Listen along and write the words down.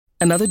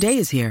Another day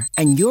is here,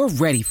 and you're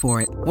ready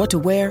for it. What to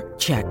wear?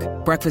 Check.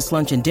 Breakfast,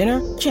 lunch, and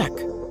dinner? Check.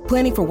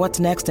 Planning for what's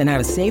next and how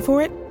to save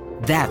for it?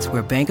 That's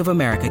where Bank of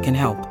America can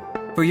help.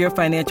 For your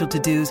financial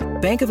to-dos,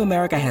 Bank of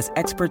America has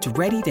experts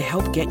ready to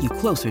help get you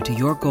closer to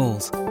your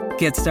goals.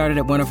 Get started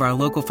at one of our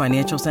local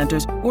financial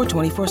centers or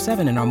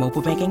 24/7 in our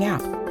mobile banking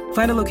app.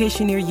 Find a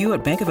location near you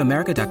at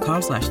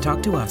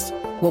bankofamerica.com/talktous.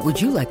 What would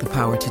you like the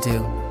power to do?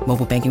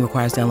 Mobile banking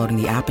requires downloading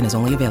the app and is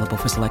only available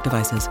for select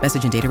devices.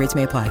 Message and data rates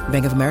may apply.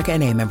 Bank of America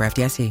N.A., member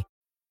FDIC.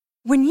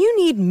 When you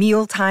need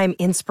mealtime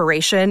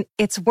inspiration,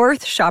 it's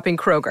worth shopping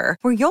Kroger,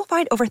 where you'll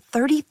find over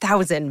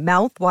 30,000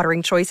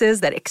 mouth-watering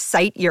choices that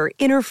excite your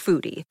inner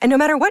foodie. And no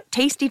matter what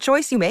tasty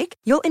choice you make,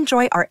 you'll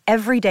enjoy our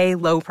everyday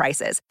low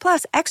prices,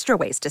 plus extra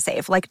ways to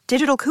save, like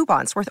digital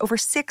coupons worth over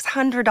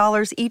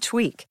 $600 each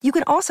week. You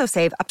can also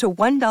save up to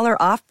 $1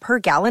 off per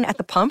gallon at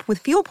the pump with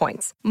fuel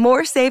points.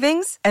 More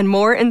savings and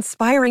more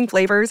inspiring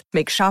flavors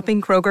make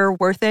shopping Kroger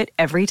worth it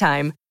every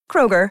time.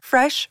 Kroger,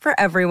 fresh for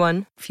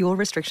everyone. Fuel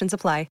restrictions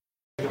apply.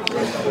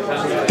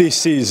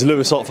 This is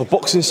Lewis Hart for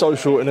Boxing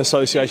Social in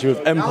association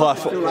with Empire.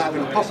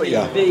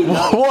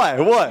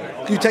 Why?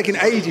 You're taking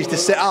ages to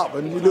set up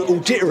and you look all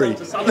jittery.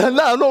 No, I'm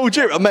not all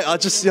jittery. Mate, I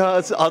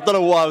don't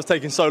know why I was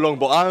taking so long,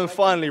 but I am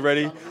finally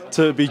ready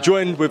to be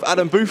joined with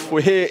Adam Booth.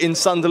 We're here in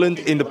Sunderland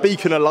in the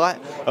Beacon of Light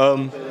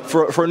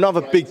for another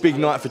big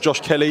night for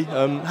Josh Kelly.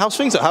 How's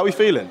things? How are we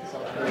feeling?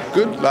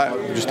 Good,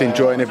 just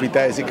enjoying every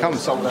day as it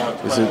comes.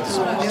 There's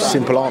a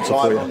simple answer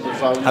for you.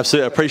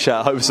 Absolutely, I appreciate it.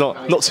 I hope it's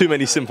not too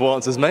many simple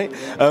answers, mate.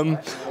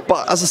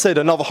 But as I said,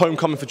 another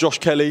homecoming for Josh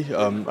Kelly,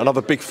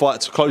 another big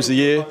fight to close the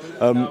year.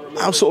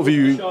 How sort of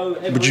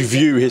would you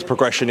view his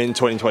progression in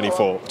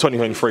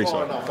 2023?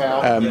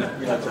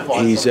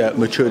 He's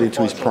matured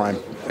into his prime,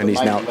 and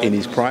he's now in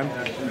his prime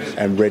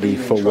and ready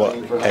for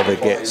whatever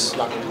gets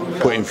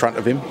put in front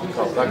of him.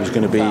 It was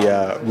going to be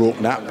Rourke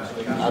Knapp.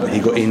 He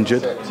got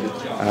injured,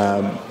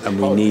 and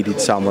we needed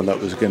someone that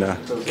was going to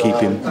keep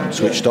him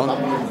switched on,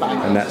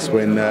 and that's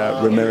when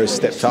Ramirez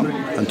stepped up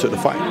and took the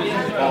fight.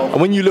 And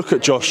when you look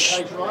at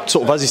Josh,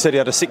 sort of as he said, he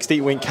had a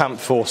 16-week camp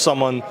for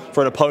an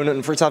opponent,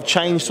 and for it to have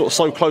changed sort of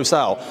so close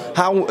out,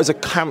 how as a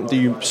camp do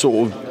you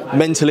sort of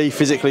mentally,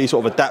 physically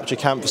sort of adapt your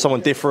camp for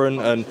someone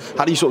different, and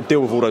how do you sort of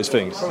deal with all those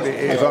things?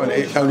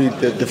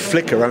 The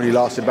flicker only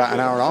lasted about an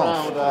hour and a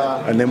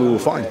half, and then we were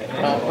fine.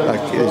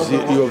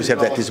 You obviously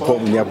have that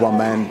disappointment when you have one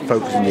man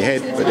focused in your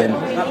head, but then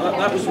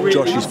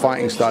Josh's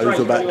fighting style was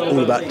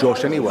all about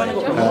Josh anyway,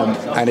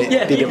 and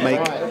it didn't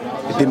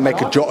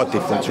make a jot of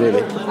difference,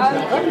 really.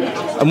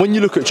 And when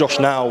you look at Josh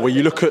now, where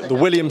you look at the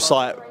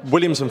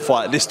Williamson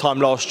fight this time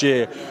last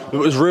year, it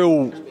was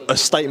a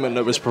statement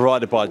that was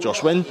provided by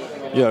Josh. When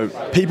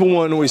people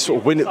weren't always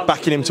sort of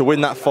backing him to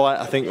win that fight,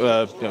 I think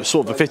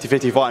sort of a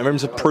 50-50 fight. I remember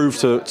to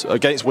prove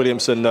against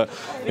Williamson that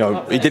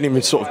he didn't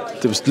even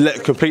there was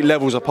complete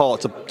levels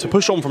apart to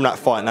push on from that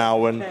fight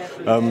now and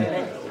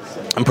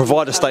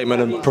provide a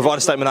statement at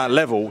that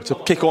level to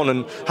kick on.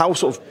 And how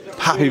sort of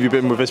happy have you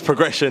been with his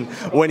progression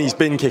when he's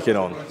been kicking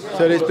on?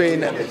 So there's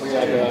been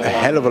a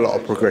hell of a lot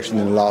of progression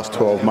in the last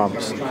 12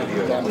 months,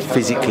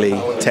 physically,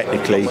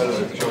 technically,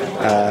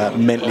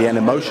 mentally and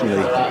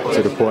emotionally,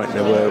 to the point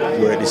that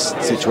we're at this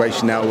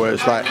situation now where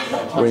it's like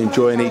we're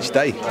enjoying each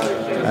day.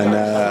 And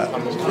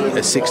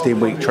a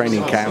 16-week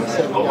training camp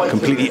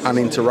completely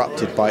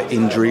uninterrupted by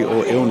injury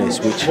or illness,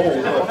 which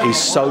is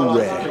so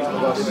rare,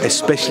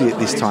 especially at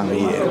this time of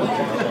year,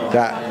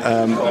 that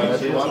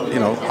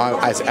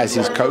as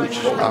his coach,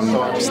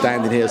 I'm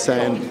standing here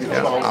saying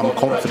I'm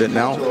confident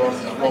now.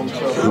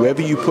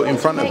 Whoever you put in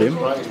front of him,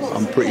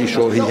 I'm pretty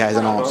sure he has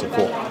an answer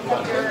for.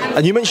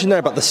 And you mentioned there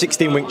about the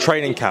 16-week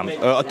training camp.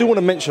 I do want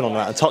to mention on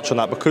that and touch on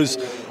that, because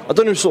I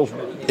don't know,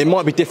 it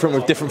might be different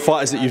with different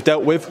fighters that you've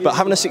dealt with, but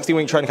having a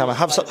 16-week training camp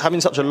and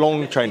having such a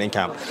long training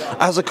camp,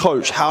 as a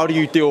coach, how do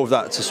you deal with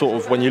that to sort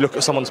of when you look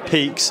at someone's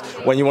peaks,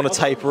 when you want to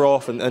taper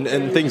off and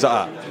things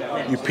like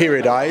that? You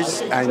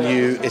periodise and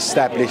you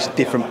establish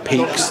different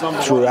peaks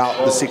throughout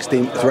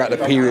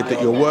the period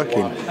that you're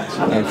working.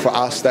 And for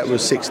us, that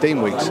was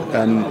 16 weeks,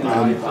 and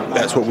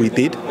that's what we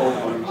did.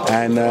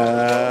 And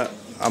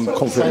I'm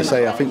confident to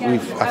say I think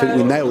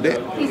we nailed it,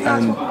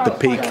 and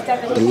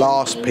the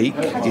last peak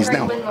is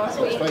now.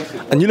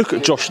 And you look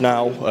at Josh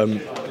now.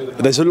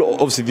 There's a lot.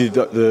 Obviously,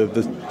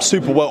 the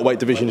super welterweight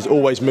division is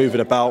always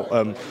moving about.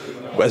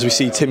 As we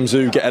see Tim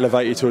Tszyu get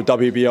elevated to a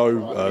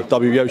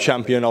WBO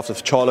champion after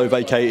Charlo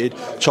vacated.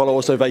 Charlo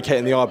also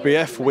vacating the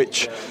IBF,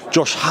 which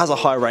Josh has a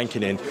high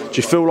ranking in. Do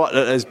you feel like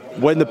that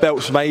when the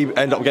belts may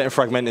end up getting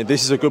fragmented,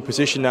 this is a good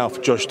position now for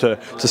Josh to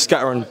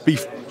scatter and be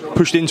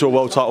pushed into a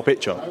world title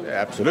picture? Yeah,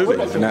 absolutely,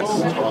 and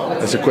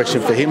that's a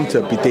question for him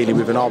to be dealing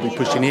with, and I'll be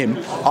pushing him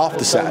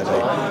after Saturday,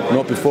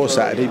 not before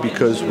Saturday,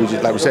 because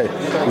like we said,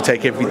 we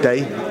take every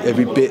day,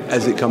 every bit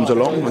as it comes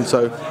along, and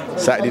so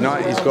Saturday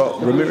night he's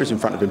got Ramirez in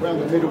front of him.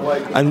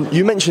 And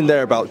you mentioned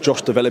there about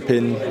Josh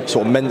developing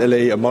sort of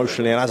mentally,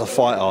 emotionally, and as a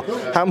fighter.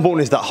 How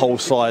important is that whole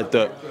side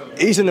that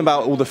isn't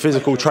about all the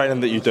physical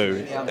training that you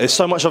do. There's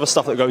so much other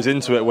stuff that goes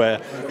into it, where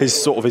his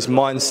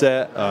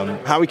mindset,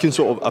 how he can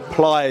sort of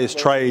apply his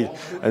trade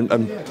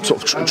and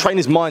sort of train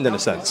his mind in a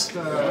sense.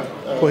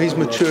 Well, he's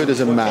matured as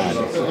a man,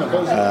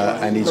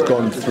 and he's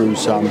gone through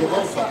some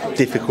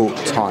difficult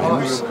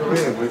times,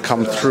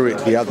 come through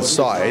it the other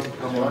side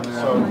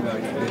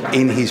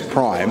in his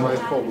prime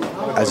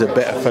as a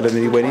better fella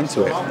than he went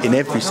into it, in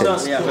every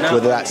sense,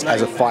 whether that's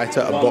as a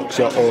fighter, a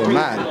boxer or a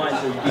man.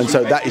 And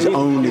so that is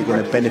only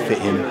going to benefit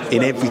him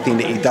in everything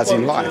that he does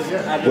in life,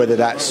 whether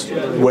that's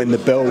when the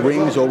bell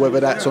rings or whether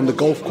that's on the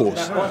golf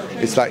course.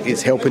 It's like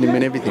it's helping him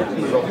in everything.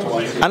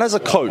 And as a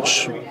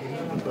coach,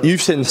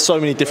 you've seen so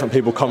many different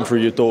people come through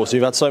your doors.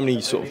 You've had so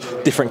many sort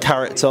of different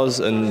characters,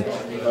 and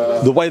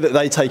the way that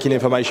they take in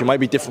information may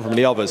be different from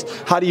the others.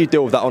 How do you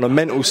deal with that on a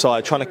mental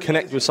side, trying to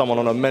connect with someone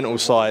on a mental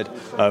side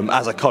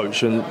as a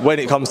coach, and when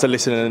it comes to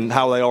listening and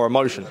how they are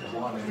emotionally?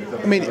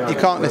 I mean, you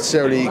can't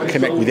necessarily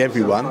connect with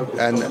everyone,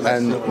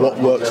 and what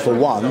works for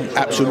one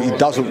absolutely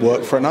doesn't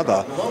work for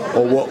another,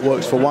 or what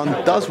works for one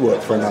does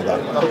work for another,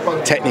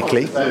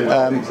 technically.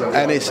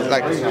 And it's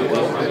like,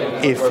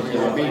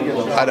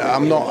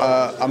 I'm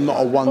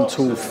not a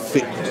one-tool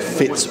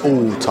fits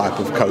all type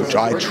of coach.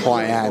 I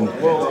try and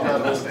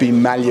be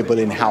malleable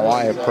in how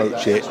I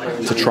approach it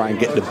to try and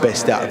get the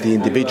best out of the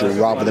individual,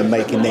 rather than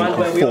making them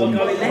conform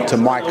to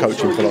my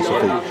coaching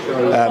philosophy,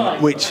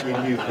 which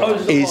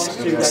is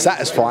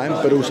satisfying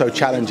but also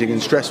challenging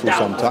and stressful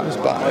sometimes,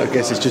 but I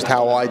guess it's just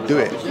how I do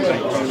it.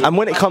 And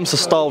when it comes to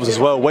styles as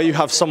well, where you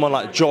have someone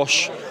like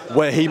Josh,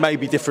 where he may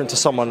be different to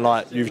someone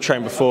like you've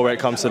trained before, where it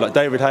comes to like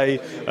David Hay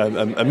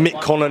and Mick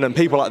Conlan and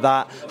people like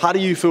that, how do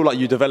you feel like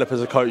you develop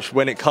as a coach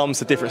when it comes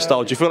to different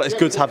styles? Do you feel like it's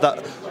good to have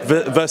that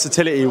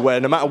versatility where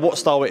no matter what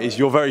style it is,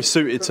 you're very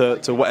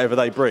suited to whatever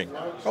they bring?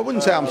 I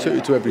wouldn't say I'm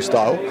suited to every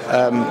style.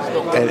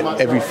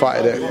 And every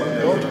fighter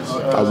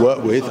that I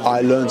work with,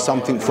 I learn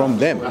something from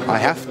them. I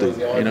have to,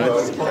 you know.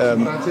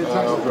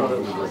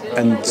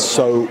 And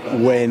so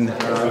when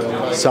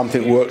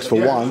something works for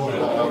one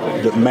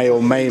that may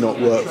or may not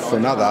work for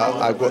another,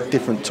 I've got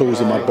different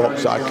tools in my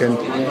box that I can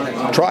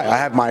try. I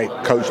have my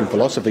coaching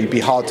philosophy: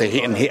 be hard to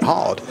hit and hit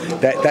hard.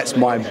 That's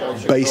my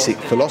basic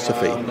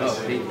philosophy.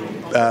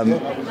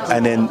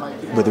 And then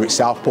whether it's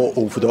southpaw,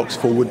 orthodox,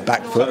 forward,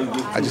 back foot,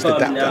 I just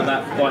adapt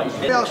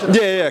that.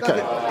 Yeah, okay.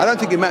 I don't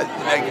think it matters.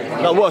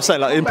 Like what I'm saying,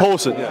 like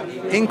important.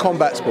 In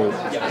combat sport,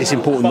 it's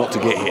important not to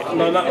get hit.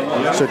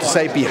 So to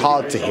say be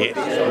hard to hit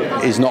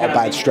is not a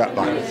bad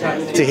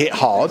strapline. To hit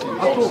hard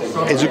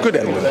is a good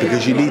element,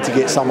 because you need to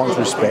get someone's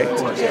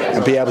respect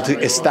and be able to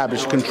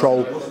establish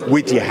control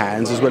with your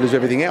hands as well as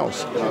everything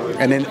else.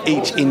 And then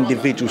each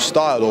individual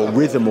style or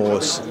rhythm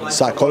or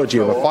psychology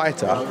of a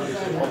fighter,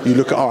 you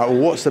look at, all right, well,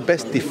 what's the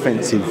best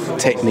defensive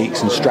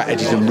techniques and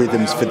strategies and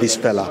rhythms for this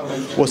fella?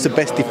 What's the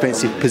best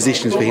defensive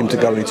positions for him to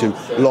go into,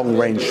 long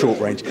range, short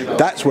range?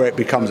 That's where it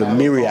becomes a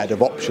myriad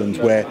of options,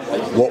 where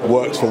what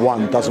works for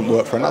one doesn't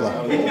work for another.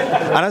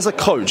 And as a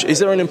coach, is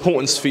there an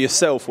importance for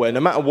yourself where no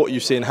matter what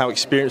you see and how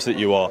experienced that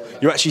you are,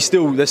 you're actually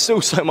there's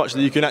still so much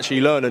that you can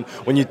actually learn, and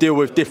when you deal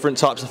with different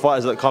types of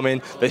fighters that come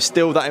in, there's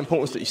still that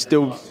importance that you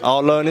still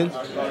are learning?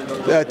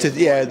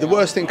 The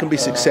worst thing can be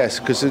success,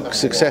 because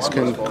success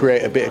can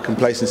create a bit of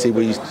complacency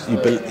where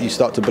you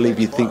start to believe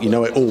you think you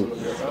know it all,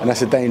 and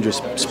that's a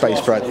dangerous space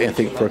for, I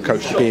think, for a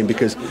coach to be in,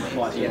 because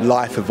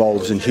life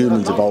evolves and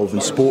humans evolve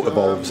and sport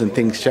evolves and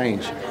things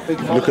change.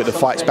 If you look at the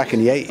fights back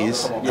in the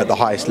 80s at the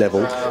highest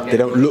level, they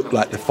don't look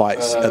like the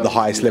fights at the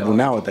highest level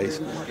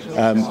nowadays.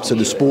 So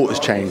the sport has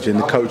changed, and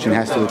the coaching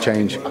has to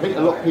change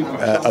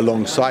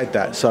alongside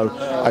that. So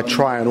I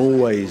try and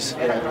always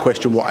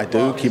question what I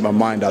do, keep my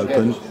mind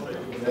open,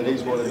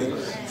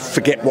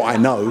 forget what I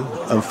know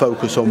and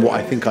focus on what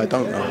I think I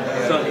don't know.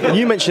 And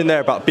you mentioned there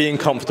about being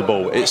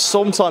comfortable. It's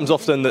sometimes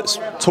often that's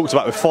talked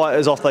about with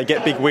fighters after they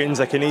get big wins,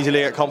 they can easily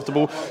get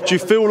comfortable. Do you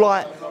feel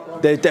like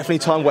there's definitely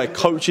time where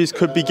coaches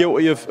could be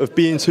guilty of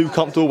being too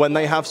comfortable when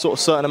they have sort of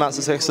certain amounts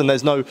of success and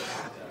there's no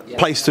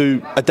place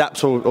to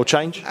adapt or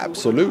change?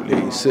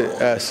 Absolutely.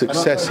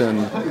 Success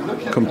and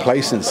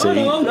complacency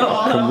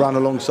can run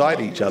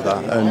alongside each other,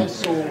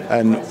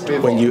 and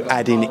when you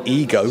add in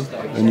ego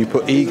and you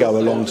put ego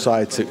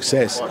alongside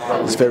success,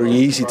 it's very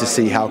easy to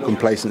see how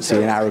complacency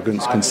and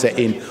arrogance can set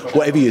in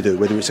whatever you do,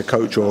 whether it's a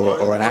coach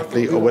or an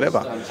athlete or whatever.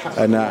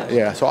 And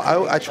so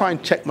I try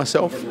and check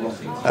myself,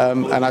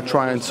 and I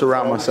try and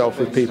surround myself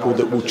with people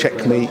that will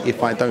check me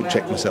if I don't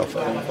check myself.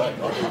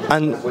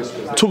 And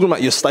talking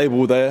about your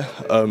stable there,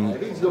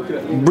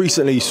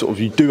 recently sort of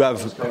you do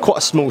have quite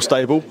a small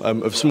stable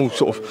of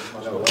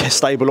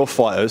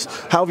fighters.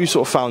 How have you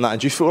sort of found that,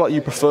 and do you feel like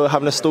you prefer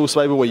having a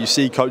stable where you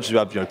see coaches who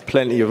have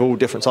plenty of all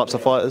different types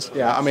of fighters?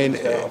 Yeah, I mean,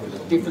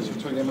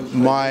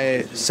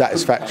 my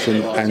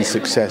satisfaction and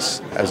success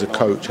as a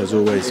coach has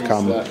always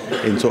come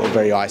in sort of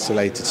very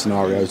isolated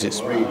scenarios. It's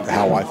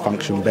how I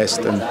function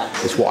best, and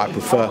it's what I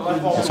prefer,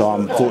 and so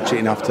I'm fortunate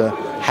enough to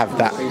have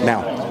that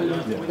now.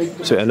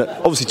 So, and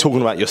obviously talking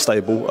about your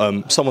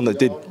stable, someone that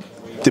did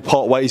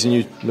depart ways and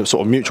you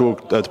sort of mutual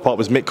depart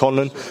with Mick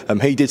Conlan.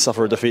 He did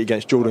suffer a defeat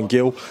against Jordan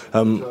Gill.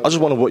 I just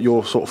wonder what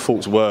your sort of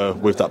thoughts were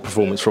with that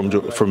performance from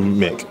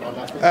Mick.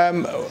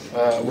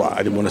 Well,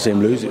 I didn't want to see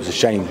him lose. It was a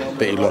shame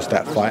that he lost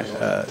that fight.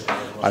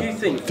 I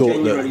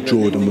thought that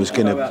Jordan was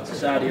going to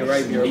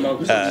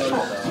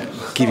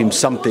give him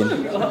something,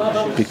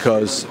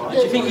 because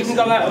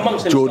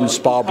Jordan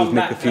sparred with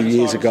Mick a few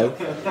years ago,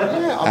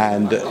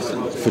 and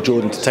for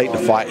Jordan to take the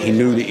fight, he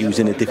knew that he was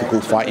in a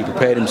difficult fight. He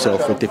prepared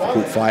himself for a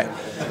difficult fight,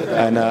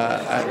 and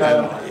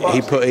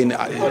he put in,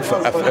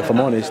 if I'm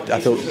honest, I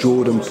thought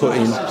Jordan put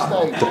in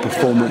the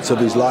performance of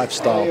his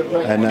lifestyle,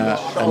 and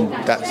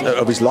that's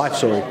of his life,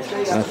 sorry,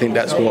 and I think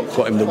that's what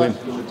got him the win.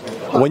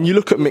 When you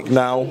look at Mick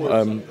now,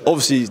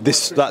 obviously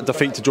that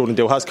defeat to Jordan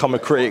Gill has come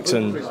with critics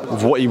and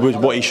what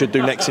he should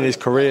do next in his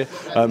career.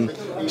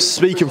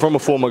 Speaking from a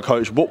former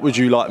coach, what would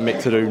you like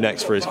Mick to do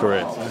next for his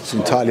career? It's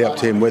entirely up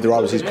to him, whether I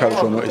was his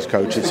coach or not his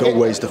coach. It's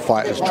always the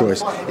fighter's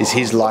choice. It's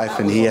his life,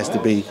 and he has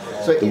to be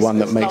the one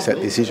that makes that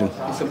decision.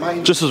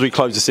 Just as we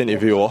close this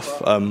interview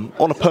off, on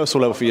a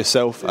personal level for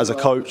yourself as a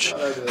coach,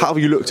 how have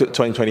you looked at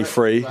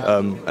 2023,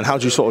 and how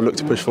do you sort of look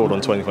to push forward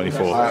on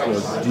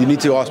 2024? You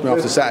need to ask me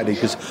after Saturday,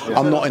 because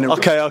I'm not in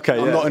a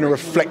not in a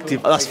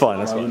reflective. That's fine.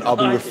 I'll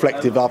be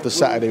reflective after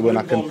Saturday, when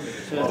I can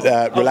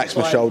relax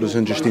my shoulders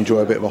and just enjoy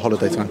a bit of a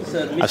holiday time.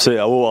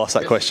 Absolutely, I will ask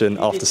that question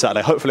after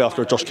Saturday, hopefully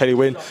after a Josh Kelly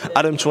win.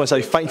 Adam, just want to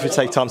say thank you for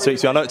taking time to speak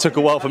to me. I know it took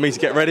a while for me to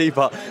get ready,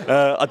 but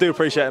I do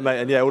appreciate it,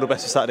 mate, and yeah, all the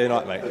best for Saturday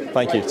night, mate.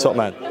 Thank you, top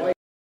man.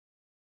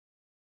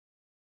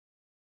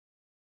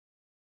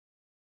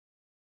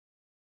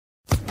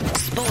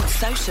 Sports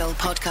Social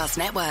Podcast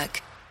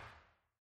Network.